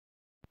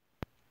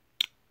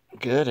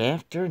Good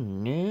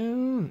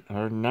afternoon,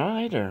 or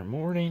night, or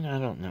morning. I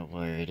don't know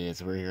where it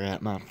is where you're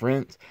at, my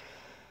friends.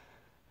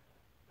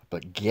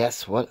 But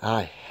guess what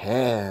I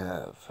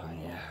have? Oh,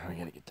 yeah, we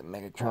gotta get the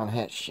Megatron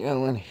hat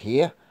showing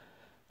here.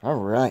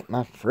 Alright,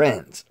 my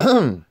friends.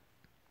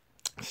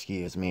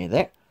 Excuse me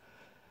there.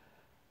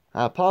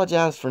 I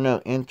apologize for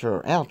no intro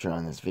or outro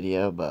in this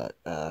video, but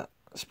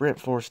Sprint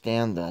forced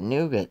down the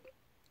Nouget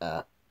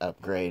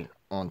upgrade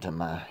onto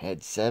my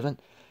Head 7.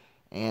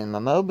 And my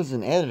mobile's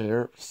an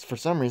editor, for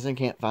some reason,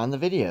 can't find the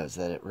videos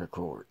that it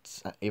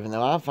records. Even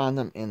though I find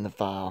them in the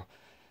file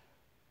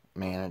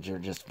manager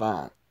just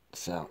fine.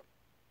 So,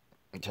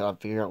 until I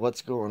figure out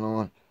what's going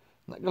on,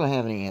 I'm not going to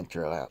have any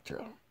intro,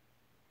 outro.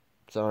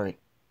 Sorry.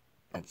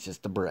 It's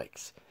just the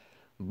breaks.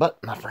 But,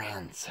 my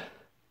friends,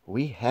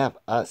 we have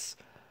us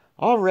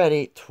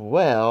already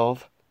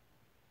 12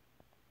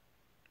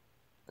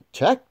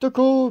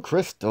 tactical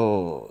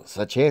crystals.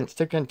 A chance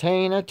to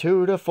contain a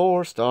 2 to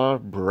 4 star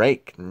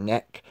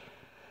Breakneck,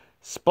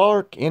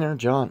 Spark,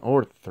 Energon,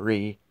 or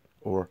 3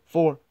 or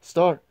 4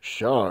 star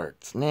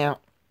shards. Now,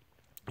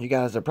 you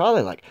guys are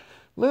probably like,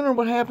 Lunar,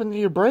 what happened to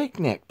your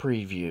Breakneck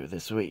preview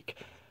this week?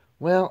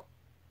 Well,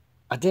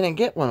 I didn't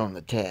get one on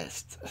the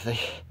test.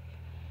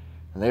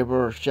 They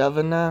were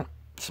shoving a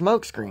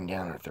smoke screen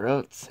down our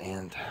throats,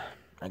 and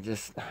I'm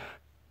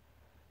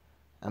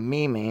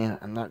me, man.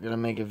 I'm not going to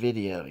make a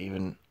video,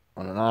 even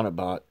on an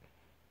Autobot,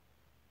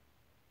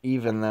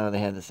 even though they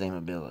had the same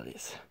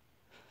abilities.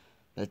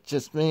 That's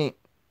just me.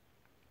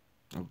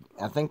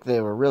 I think they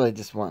were really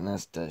just wanting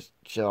us to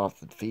show off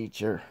the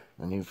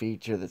new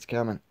feature that's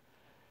coming.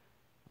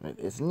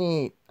 It's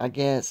neat, I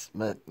guess,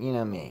 but you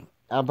know me.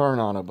 I burn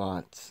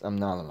Autobots. I'm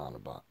not an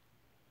Autobot.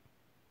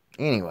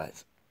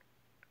 Anyways,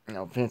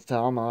 no offense to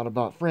all my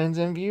Autobot friends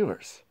and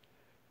viewers.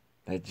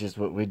 That's just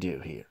what we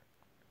do here.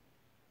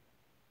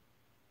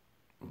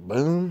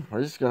 Boom.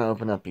 We're just going to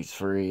open up these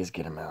frees,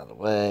 get them out of the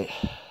way.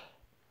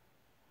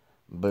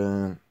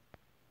 Boom.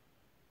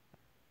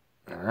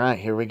 Alright,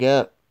 here we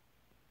go.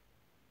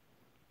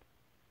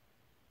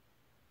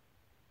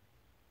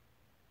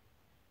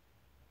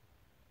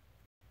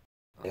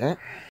 Yeah.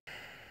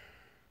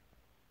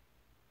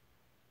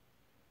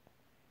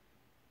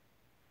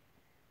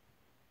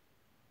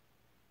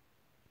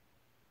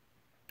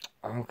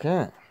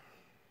 Okay.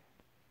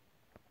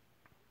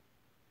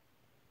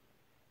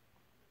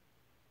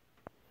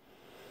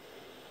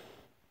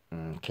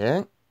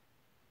 Okay.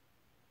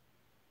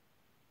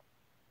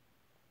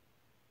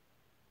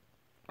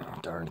 Oh,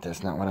 darn it,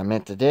 that's not what I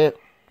meant to do.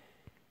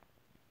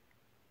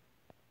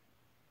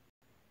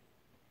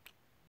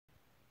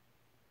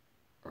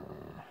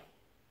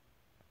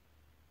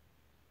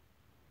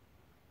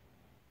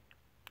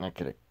 I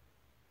could have...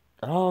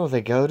 Oh,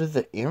 they go to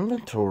the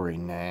inventory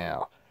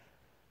now.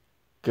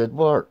 Good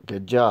work.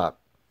 Good job.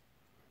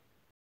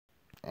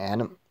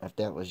 Adam, if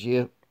that was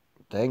you,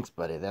 thanks,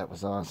 buddy. That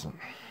was awesome.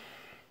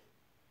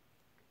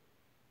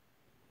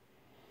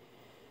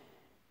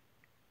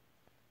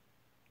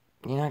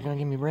 You're not going to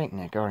give me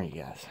Breakneck, are you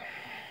guys?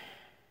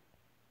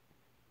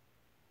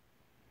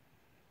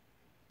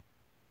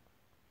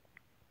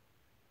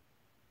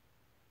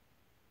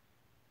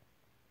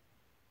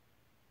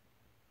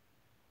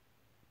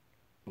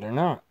 They're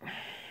not.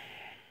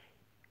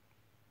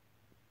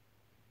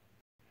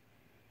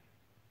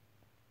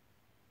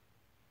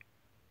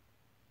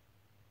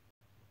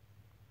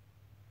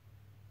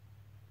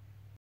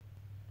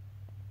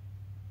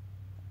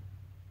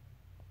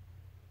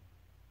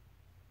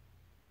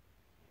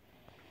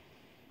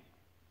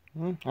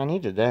 I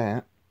needed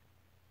that.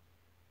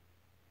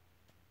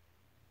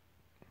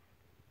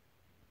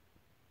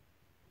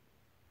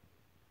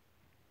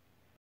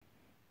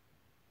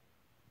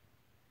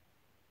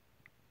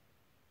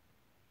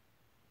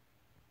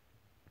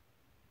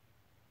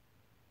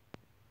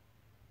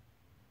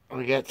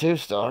 We got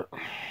 2-star.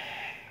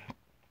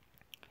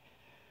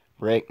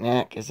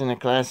 Breakneck is in a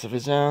class of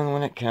his own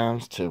when it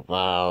comes to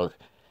wild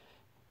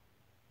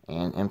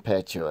and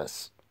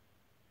impetuous.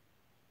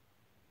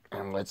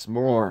 And what's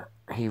more,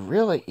 he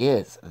really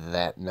is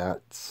that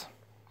nuts.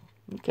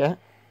 Okay.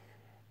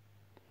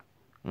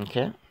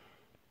 Okay.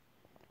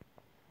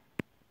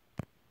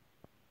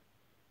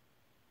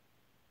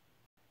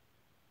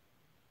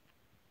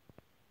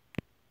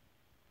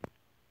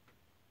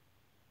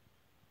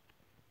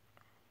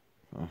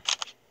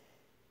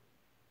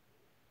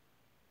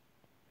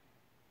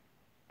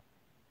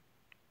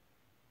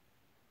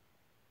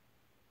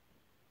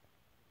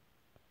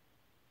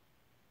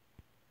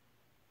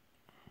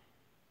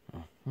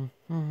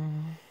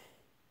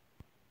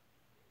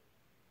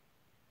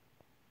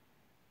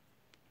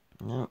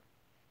 Nope.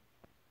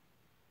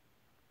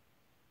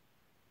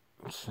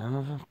 Son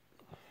of a...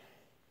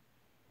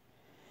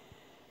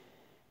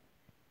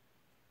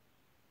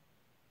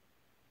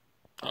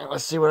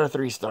 Let's see what our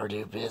 3-star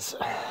dupe is.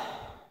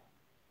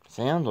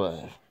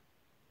 Soundwave.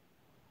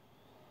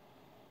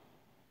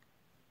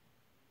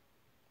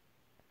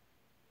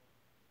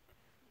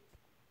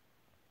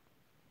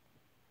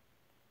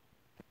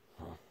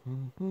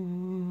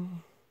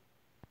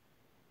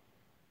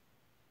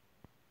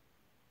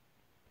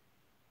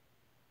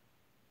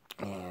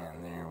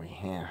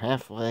 Yeah,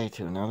 halfway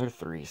to another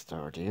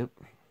 3-star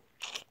dupe.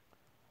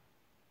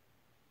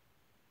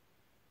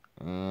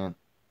 And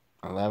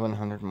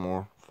 1,100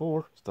 more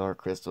 4-star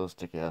crystals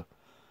to go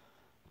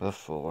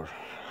before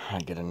I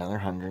get another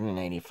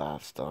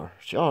 185-star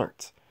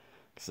shards.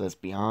 Because let's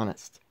be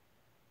honest,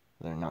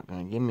 they're not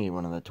going to give me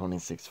one of the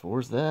 26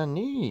 4s that I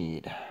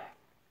need.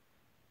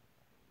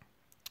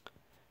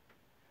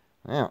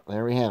 Well,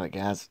 there we have it,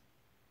 guys.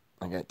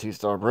 I got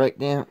 2-star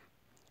breakdown.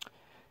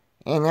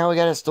 And now we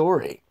got a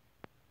story.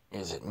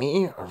 Is it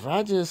me, or have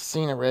I just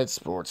seen a red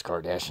sports car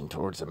dashing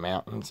towards the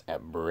mountains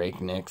at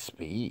breakneck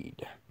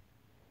speed?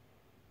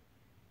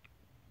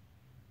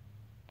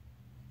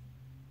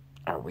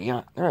 Are we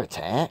under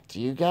attack?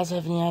 Do you guys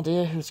have any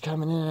idea who's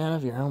coming in and out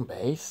of your own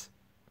base?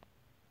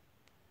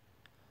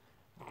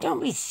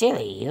 Don't be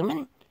silly,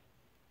 human.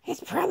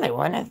 It's probably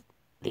one of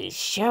these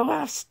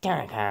show-off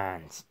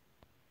stunticons.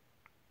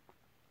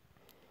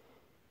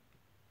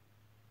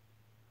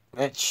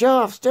 That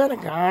show-off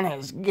stunticon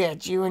has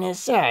got you in his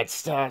side,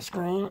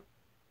 Starscream.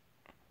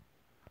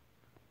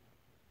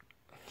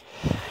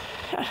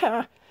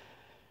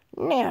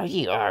 Now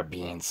you are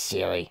being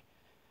silly.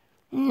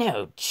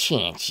 No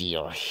chance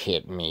you'll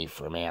hit me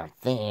from out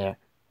there.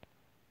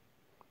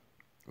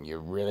 You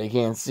really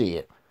can't see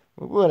it.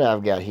 What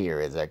I've got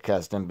here is a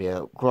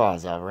custom-built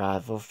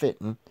quasi-rifle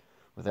fitting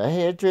with a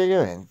head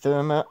trigger and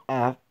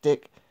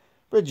thermo-optic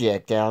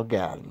projectile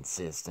guidance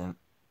system.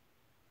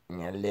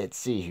 Now let's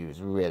see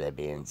who's really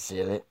being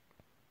silly.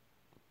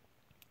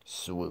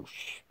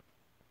 Swoosh.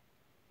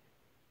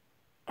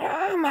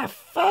 Ah, my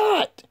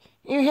foot!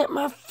 You hit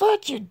my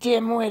foot, you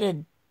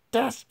dim-witted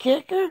dust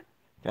kicker.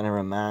 Kind of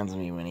reminds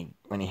me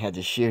when he had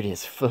to shoot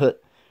his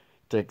foot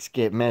to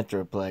skip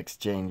Metroplex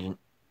changing.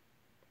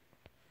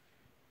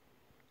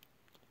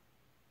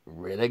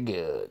 Really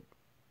good.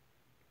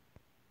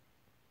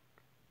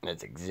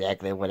 That's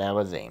exactly what I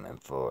was aiming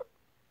for.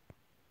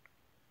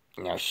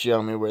 Now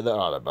show me where the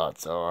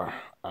Autobots are.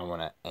 I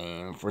want to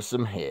aim for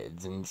some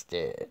heads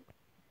instead.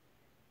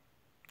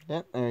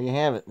 Yep, there you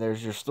have it.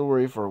 There's your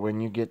story for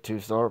when you get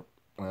 2-star.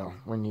 Well,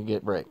 when you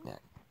get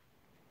breakneck.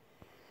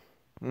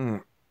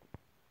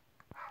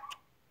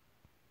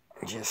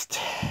 Just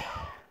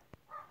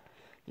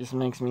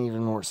makes me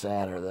even more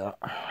sadder, though.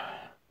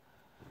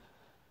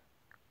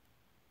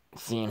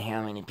 Seeing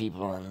how many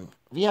people in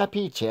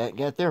VIP chat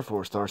got their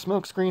 4-star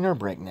smokescreen or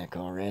breakneck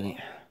already.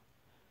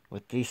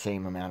 With the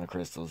same amount of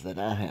crystals that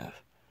I have.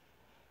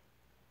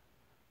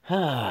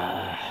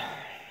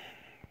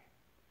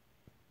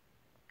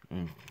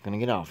 I'm gonna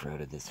get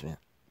off-roaded this event.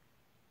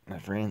 My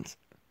friends,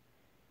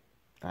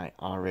 I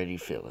already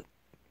feel it.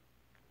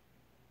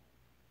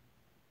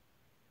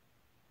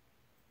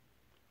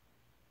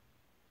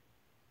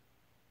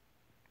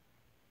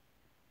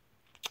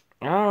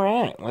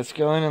 Alright, let's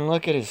go in and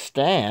look at his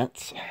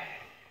stats.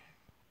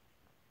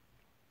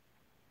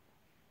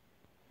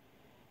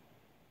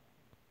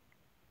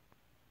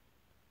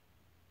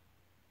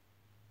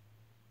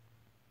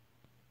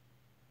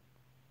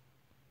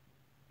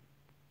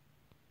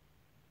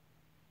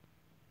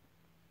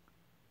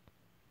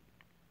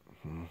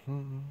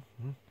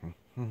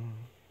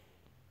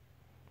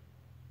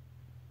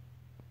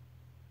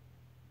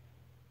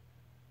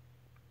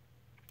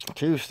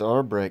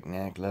 Two-star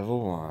breakneck,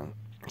 level 1.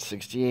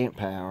 68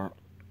 power.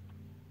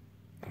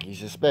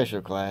 He's a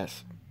special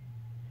class.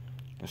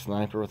 A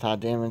sniper with high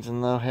damage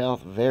and low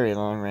health, very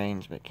long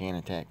range, but can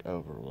attack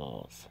over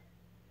walls.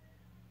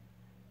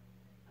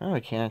 Oh,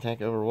 he can't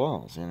attack over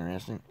walls.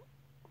 Interesting.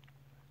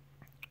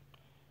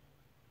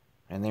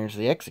 And there's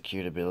the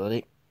execute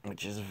ability,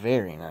 which is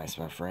very nice,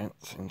 my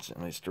friends.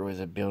 Instantly destroys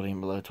a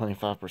building below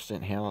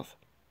 25% health.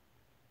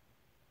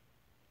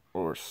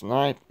 Or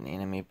snipe an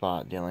enemy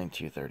bot dealing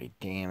 230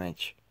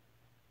 damage.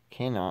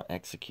 Cannot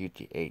execute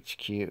the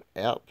HQ.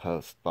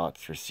 Outpost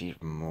bots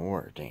receive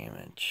more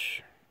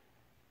damage.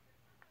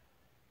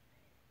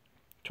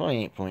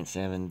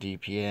 28.7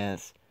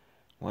 DPS.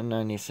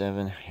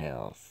 197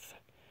 health.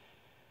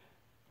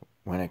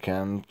 When it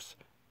comes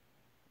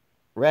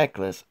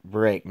reckless,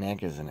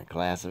 Breakneck is in a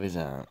class of his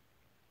own.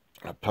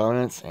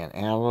 Opponents and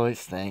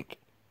alloys think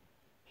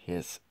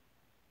his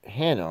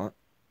head-on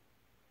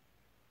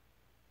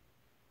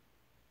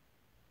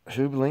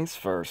who blinks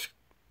first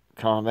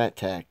combat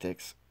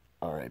tactics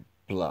are a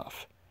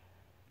bluff.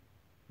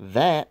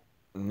 That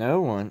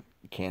no one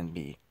can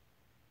be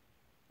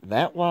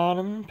that wild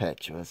and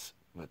impetuous,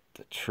 but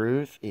the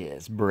truth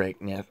is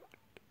Breakneck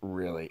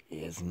really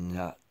is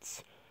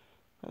nuts.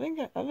 I think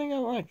I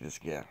like this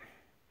guy.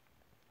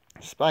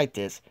 Despite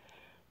this,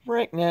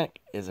 Breakneck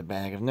is a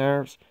bag of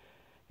nerves,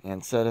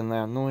 and sudden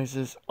loud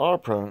noises are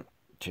prone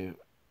to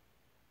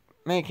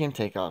make him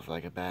take off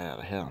like a bat out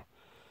of hell.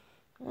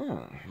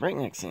 Oh,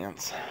 Breakneck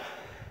sounds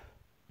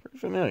pretty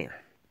familiar.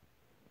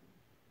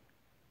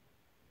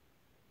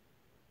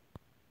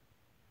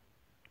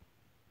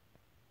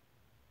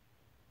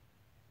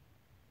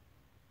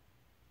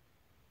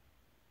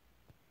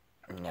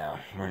 No,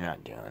 we're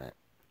not doing it.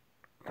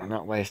 We're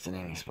not wasting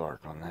any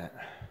spark on that.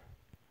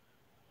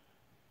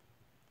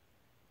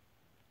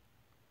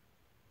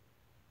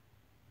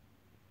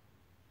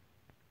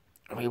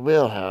 We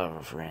will, however,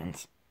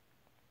 friends,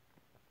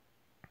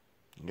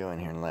 go in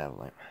here and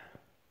level him.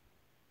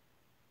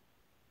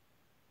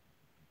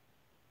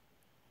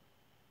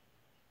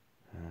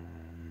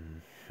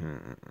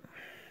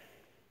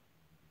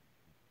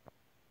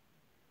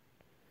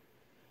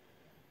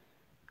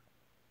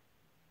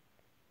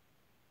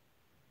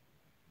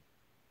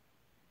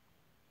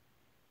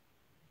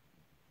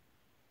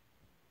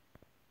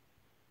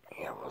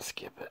 Yeah, we'll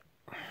skip it.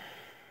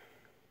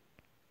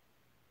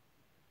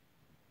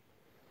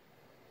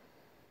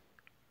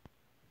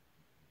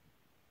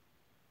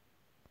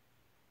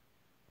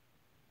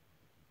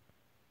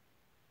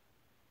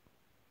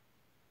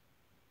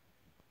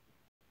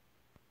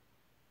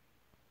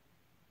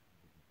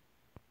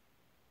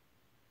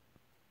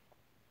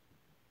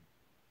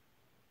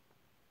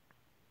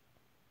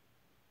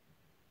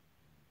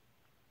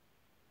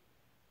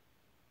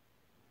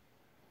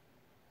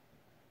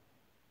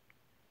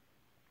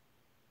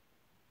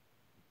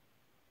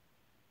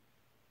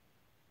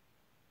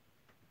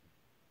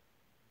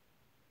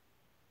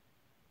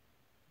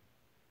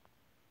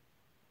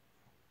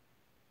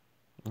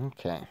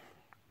 Okay.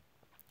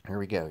 Here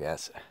we go,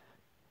 guys.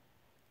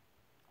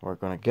 We're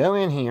going to go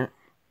in here.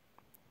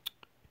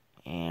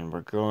 And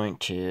we're going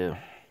to...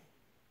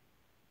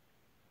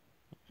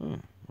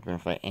 we're going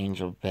to fight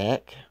Angel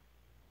Beck.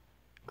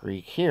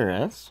 Greek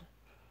Heroes.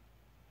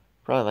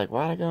 Probably like,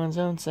 why'd I go in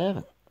Zone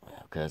 7?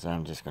 Well, because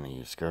I'm just going to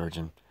use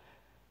Scourging.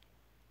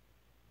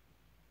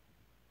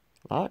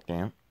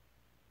 Lockdown.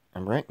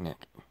 And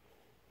Breakneck.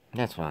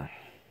 That's why.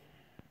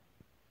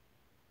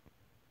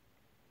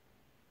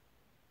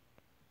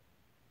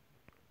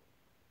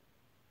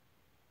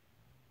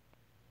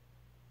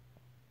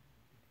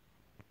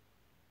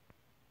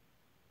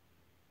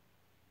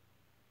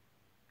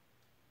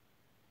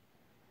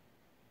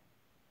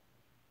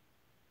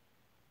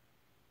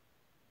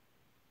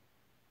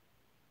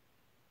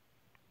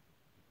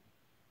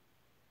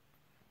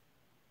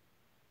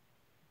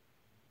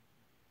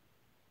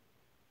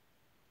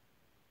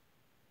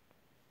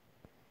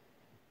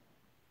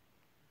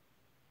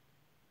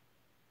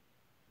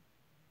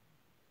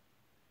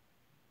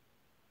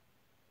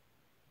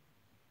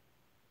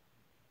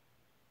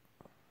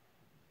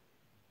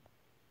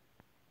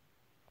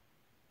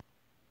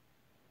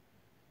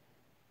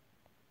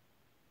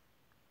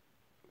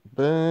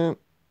 Boom.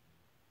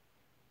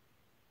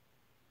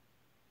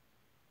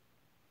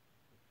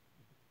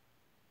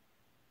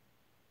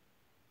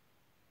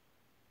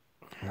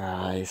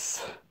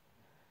 Nice.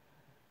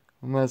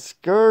 My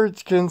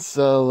Scourge can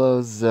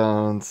solo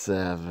Zone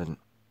 7.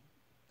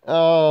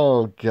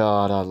 Oh,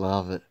 God, I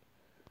love it.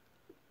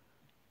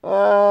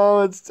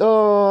 Oh,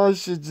 I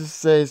should just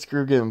say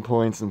screw getting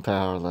points and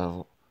power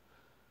level.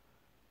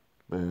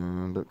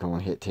 Boom, but come on,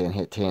 hit 10,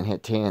 hit 10,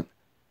 hit 10.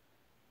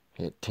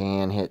 Hit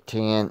 10, hit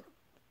 10.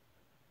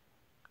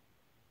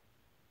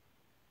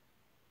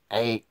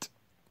 8,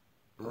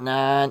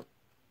 9,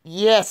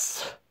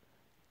 yes!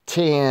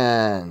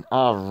 10.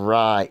 All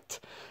right.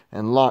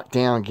 And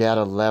Lockdown got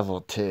a level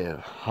 2.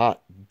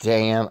 Hot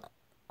damn.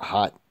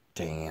 Hot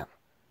damn.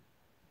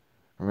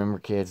 Remember,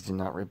 kids, do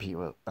not repeat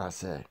what I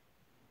say.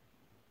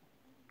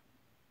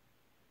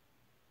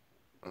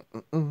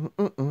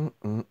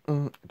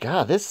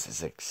 God, this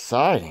is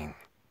exciting.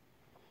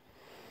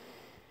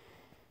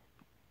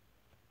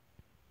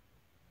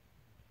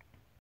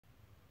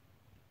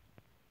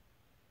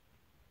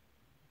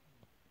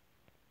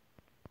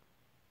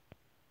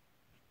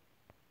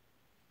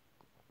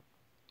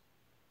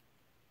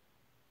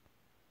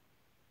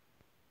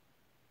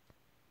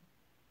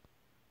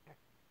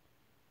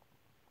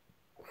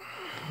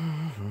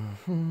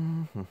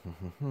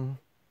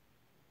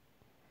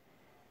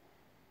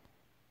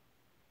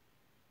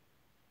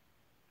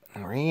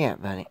 Where you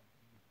at, buddy?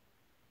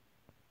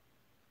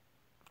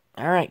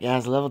 Alright,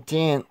 guys, level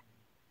 10.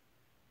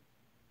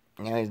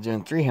 Now he's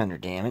doing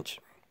 300 damage.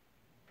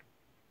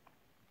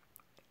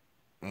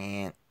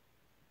 And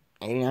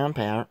 89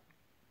 power.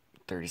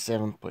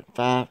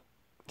 37.5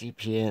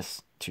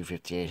 DPS.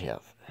 258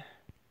 health.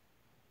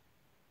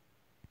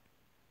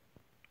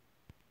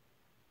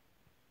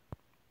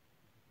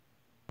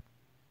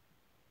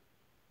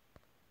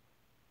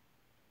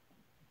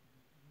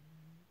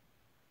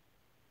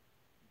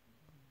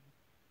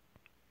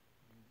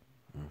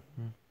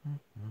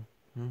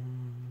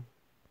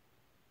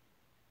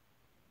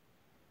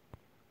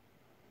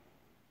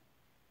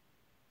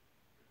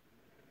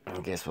 I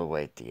guess we'll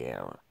wait the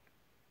hour.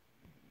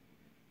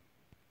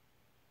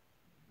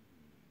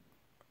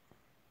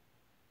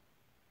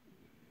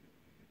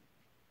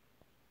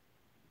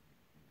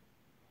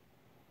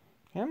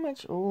 How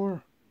much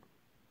ore?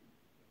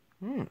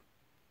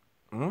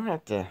 We'll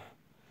have to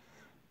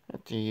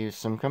use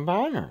some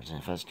combiners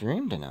if I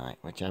stream tonight,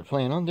 which I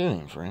plan on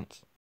doing,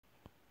 friends.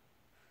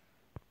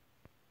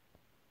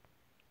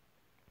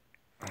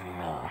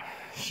 Oh,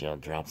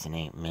 shield drops in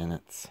 8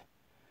 minutes.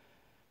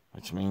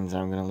 Which means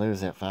I'm going to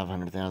lose that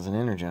 500,000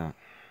 energon.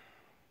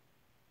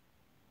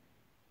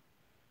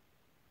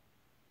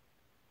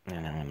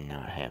 And I'm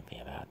not happy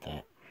about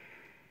that.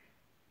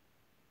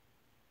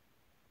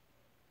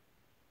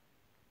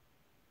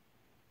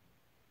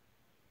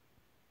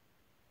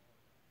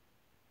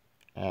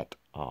 at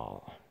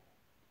all.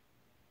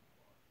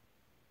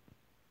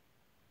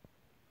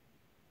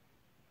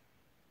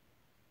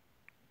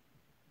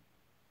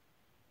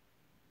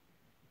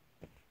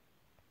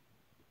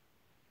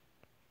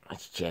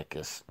 Let's check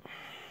this.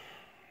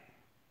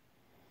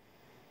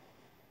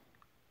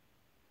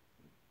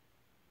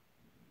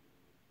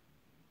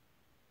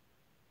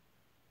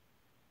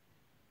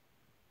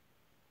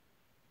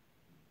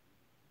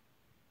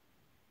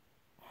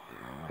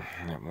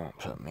 It won't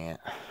put me at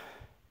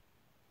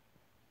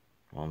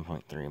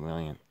 1.3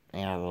 million.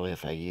 Yeah, the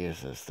lift I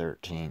use is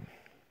 13.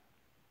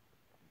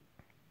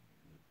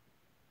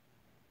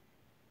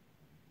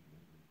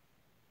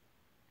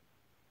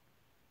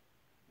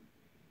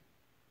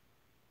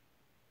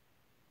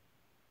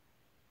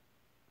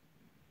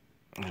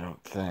 I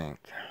don't think.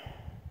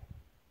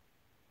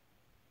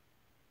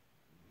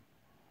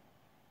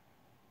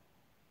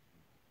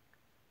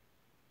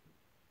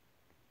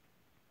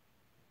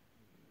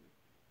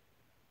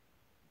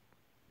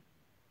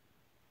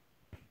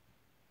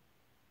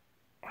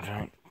 I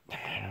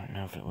don't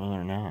know if it will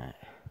or not.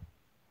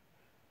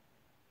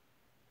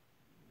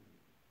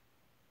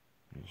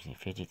 Let me see,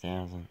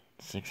 50,000,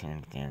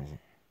 600,000.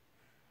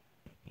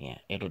 Yeah,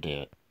 it'll do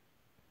it.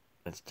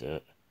 Let's do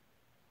it.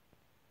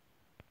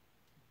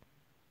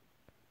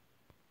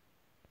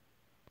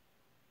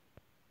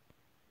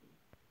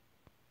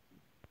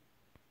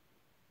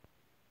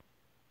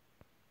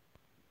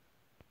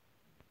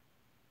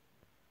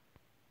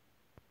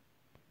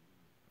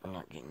 I'm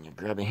not getting your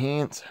grubby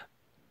hands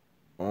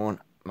on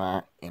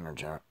my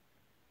energon.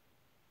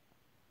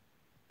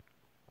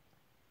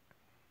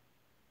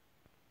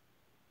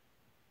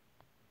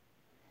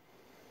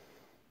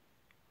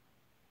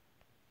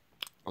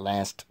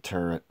 Last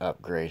turret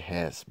upgrade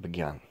has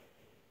begun.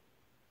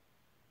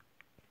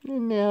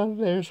 And now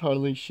there's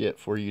hardly shit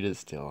for you to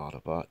steal,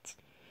 Autobots.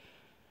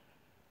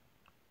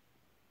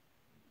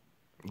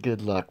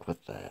 Good luck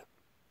with that.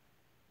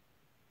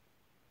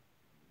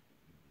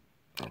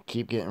 I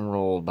keep getting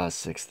rolled by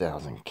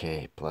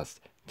 6,000k plus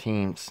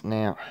teams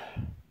now.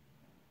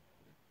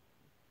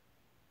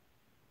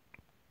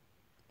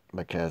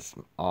 Because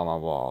all my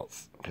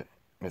walls.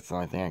 It's the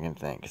only thing I can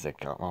think, because I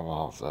caught my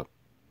walls up.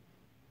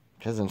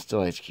 Because I'm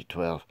still HQ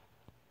 12.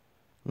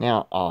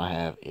 Now all I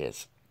have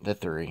is the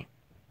 3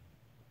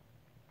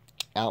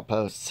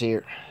 outposts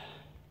here.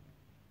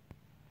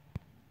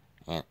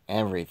 And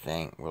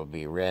everything will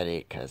be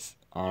ready, because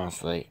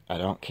honestly, I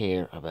don't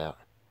care about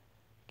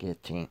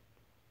getting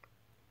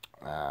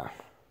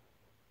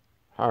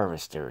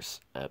harvesters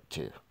up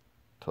to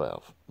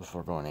 12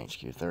 before going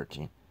HQ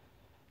 13.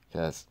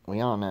 Because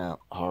we all know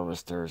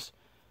harvesters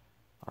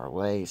are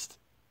waste.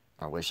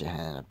 I wish I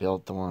hadn't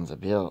built the ones I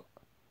built.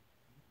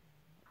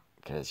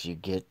 Because you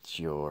get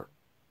your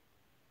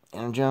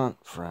energon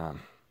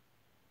from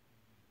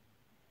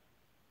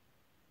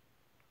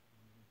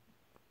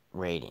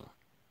raiding.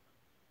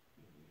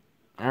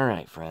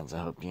 Alright, friends,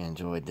 I hope you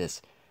enjoyed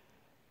this.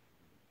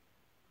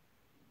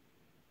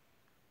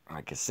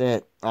 Like I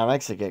said, I've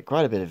actually got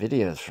quite a bit of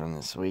videos from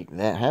this week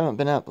that haven't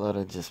been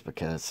uploaded just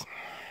because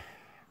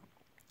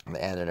of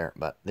the editor.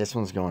 But this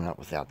one's going up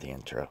without the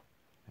intro.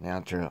 An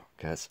outro,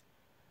 because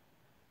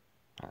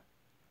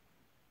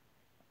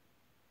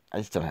I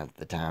just don't have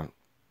the time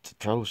to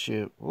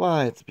troubleshoot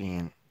why it's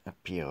being a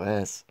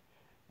POS.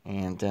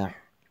 And I'm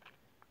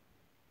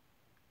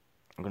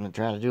going to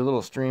try to do a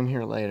little stream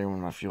here later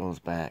when my fuel is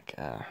back.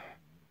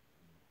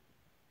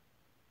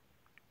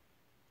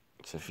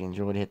 So if you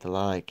enjoyed, hit the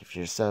like. If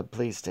you're subbed,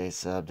 please stay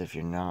subbed. If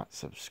you're not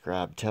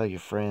subscribed, tell your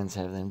friends,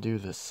 have them do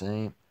the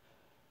same.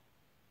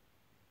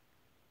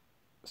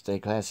 Stay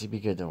classy, be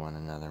good to one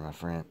another, my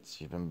friends.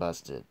 You've been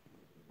busted.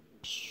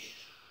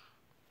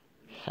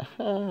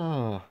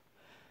 Couldn't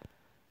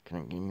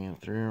give me a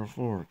 3 or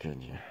 4,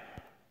 could you?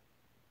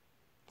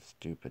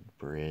 Stupid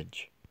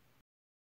bridge.